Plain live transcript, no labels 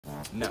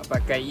nak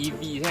pakai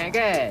EV sangat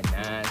kan?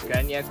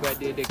 Sekarang ni aku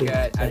ada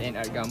dekat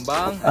R&R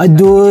Gambang.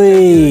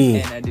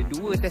 Aduh. Dan ada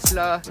 2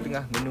 Tesla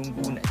tengah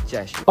menunggu nak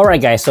charge.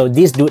 Alright guys, so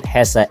this dude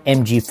has a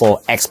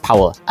MG4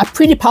 X-Power, a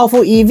pretty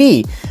powerful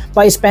EV,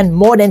 but he spent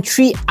more than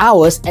 3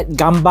 hours at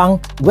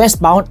Gambang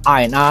westbound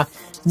R&R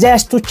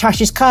just to charge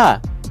his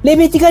car.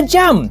 Lebih 3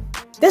 jam.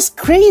 That's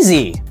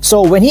crazy. So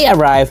when he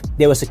arrived,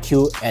 there was a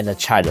queue at the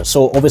charger.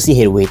 So obviously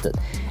he waited.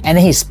 And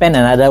then he spent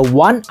another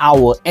 1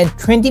 hour and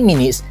 20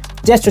 minutes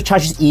just to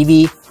charge his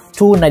EV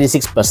to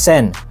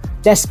 96%.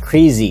 That's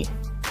crazy.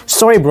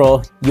 Sorry bro,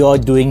 you're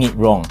doing it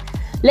wrong.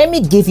 Let me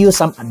give you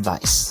some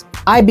advice.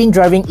 I've been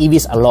driving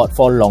EVs a lot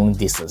for long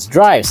distance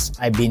drives.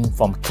 I've been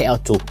from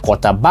KL to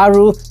Kota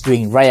Baru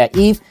during Raya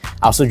Eve.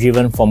 I've also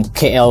driven from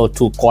KL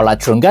to Kuala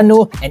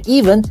Terengganu and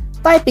even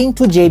Taiping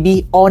to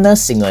JB on a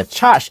single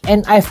charge,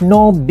 and I have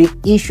no big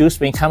issues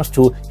when it comes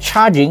to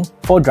charging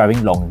for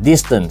driving long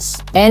distance.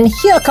 And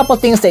here are a couple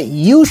things that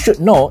you should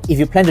know if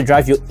you plan to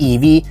drive your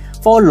EV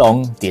for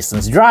long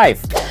distance drive.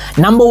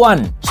 Number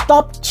 1,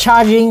 stop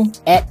charging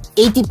at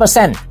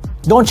 80%.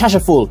 Don't charge a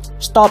full,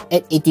 stop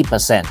at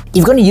 80%. If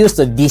you're going to use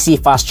the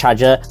DC fast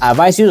charger, I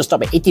advise you to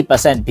stop at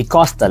 80%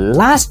 because the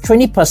last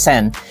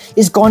 20%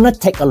 is gonna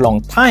take a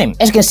long time.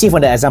 As you can see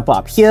from the example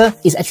up here,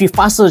 it's actually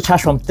faster to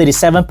charge from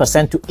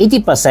 37% to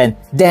 80%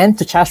 than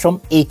to charge from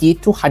 80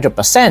 to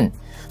 100%.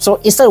 So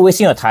instead of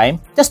wasting your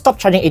time, just stop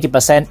charging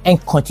 80%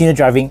 and continue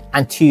driving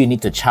until you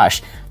need to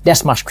charge.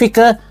 That's much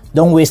quicker,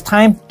 don't waste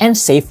time and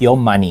save your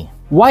money.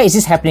 Why is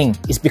this happening?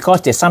 It's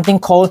because there's something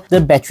called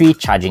the battery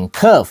charging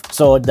curve.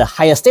 So the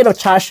higher state of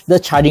charge, the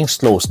charging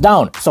slows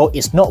down. So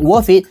it's not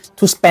worth it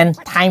to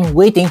spend time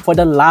waiting for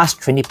the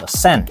last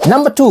 20%.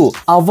 Number 2,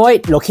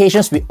 avoid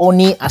locations with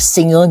only a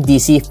single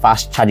DC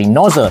fast charging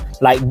nozzle.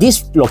 Like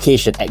this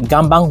location at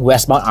Gambang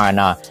westbound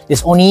R&R,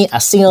 there's only a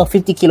single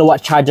 50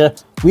 kilowatt charger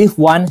with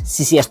one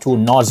CCS2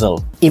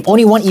 nozzle. If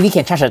only one EV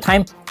can charge at a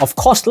time, of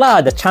course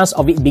the chance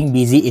of it being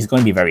busy is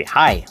going to be very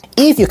high.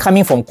 If you're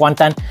coming from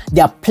Kuantan,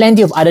 there are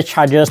plenty of other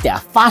chargers that are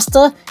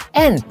faster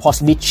and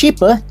possibly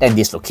cheaper than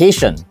this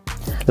location.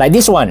 Like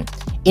this one,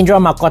 Indra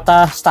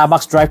Makota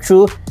Starbucks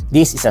drive-thru.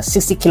 This is a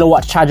 60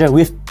 kilowatt charger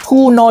with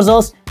 2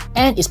 nozzles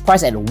and is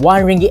priced at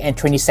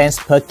RM1.20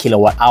 per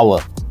kilowatt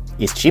hour.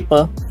 It's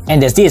cheaper.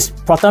 And there's this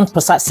Proton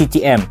Persat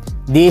CTM.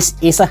 This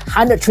is a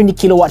 120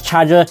 kilowatt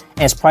charger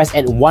and is priced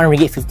at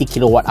RM1.50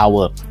 kilowatt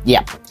hour. Yeah,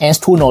 and it's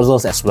 2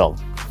 nozzles as well.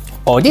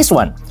 Or this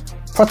one,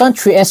 Proton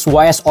 3S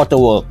YS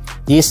AutoWorld.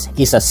 This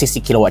is a 60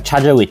 kilowatt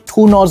charger with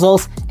 2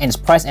 nozzles and is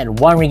priced at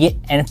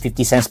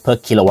RM1.50 per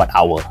kilowatt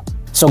hour.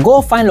 So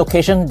go find a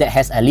location that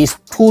has at least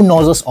 2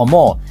 nozzles or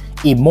more.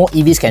 If more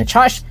EVs can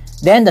charge,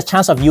 then the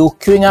chance of you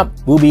queuing up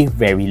will be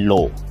very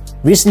low.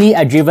 Recently,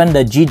 I've driven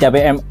the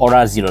GWM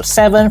Aura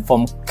 07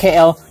 from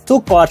KL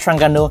to Kuala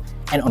Terengganu,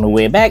 and on the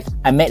way back,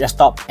 I made a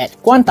stop at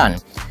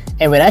Kuantan.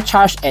 And when I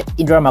charged at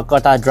Indra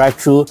Makota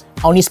drive-thru,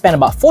 I only spent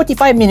about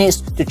 45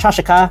 minutes to charge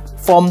the car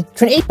from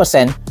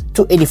 28%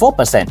 to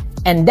 84%.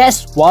 And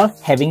that's while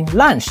having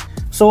lunch.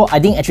 So I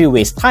didn't actually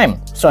waste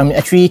time. So I'm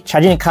actually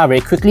charging the car very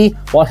quickly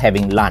while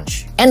having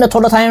lunch. And the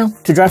total time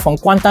to drive from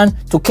Kuantan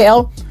to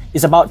KL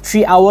is about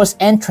 3 hours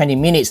and 20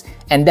 minutes.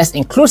 And that's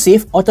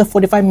inclusive of the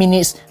 45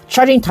 minutes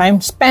charging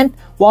time spent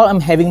while I'm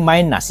having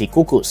my nasi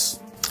kukus.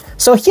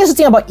 So here's the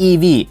thing about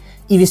EV.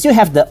 If you still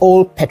have the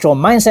old petrol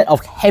mindset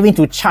of having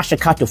to charge the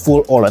car to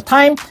full all the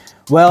time,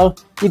 well,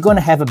 you're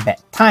gonna have a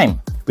bad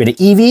time. With the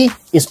EV,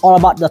 it's all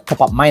about the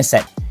top-up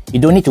mindset. You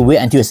don't need to wait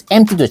until it's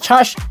empty to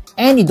charge,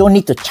 and you don't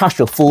need to charge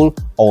to full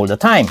all the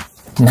time.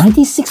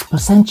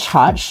 96%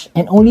 charge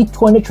and only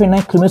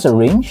 229 km of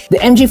range? The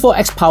MG4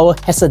 X-Power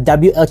has a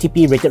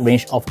WLTP rated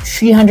range of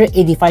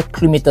 385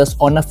 km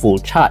on a full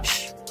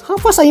charge. How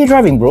fast are you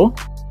driving, bro?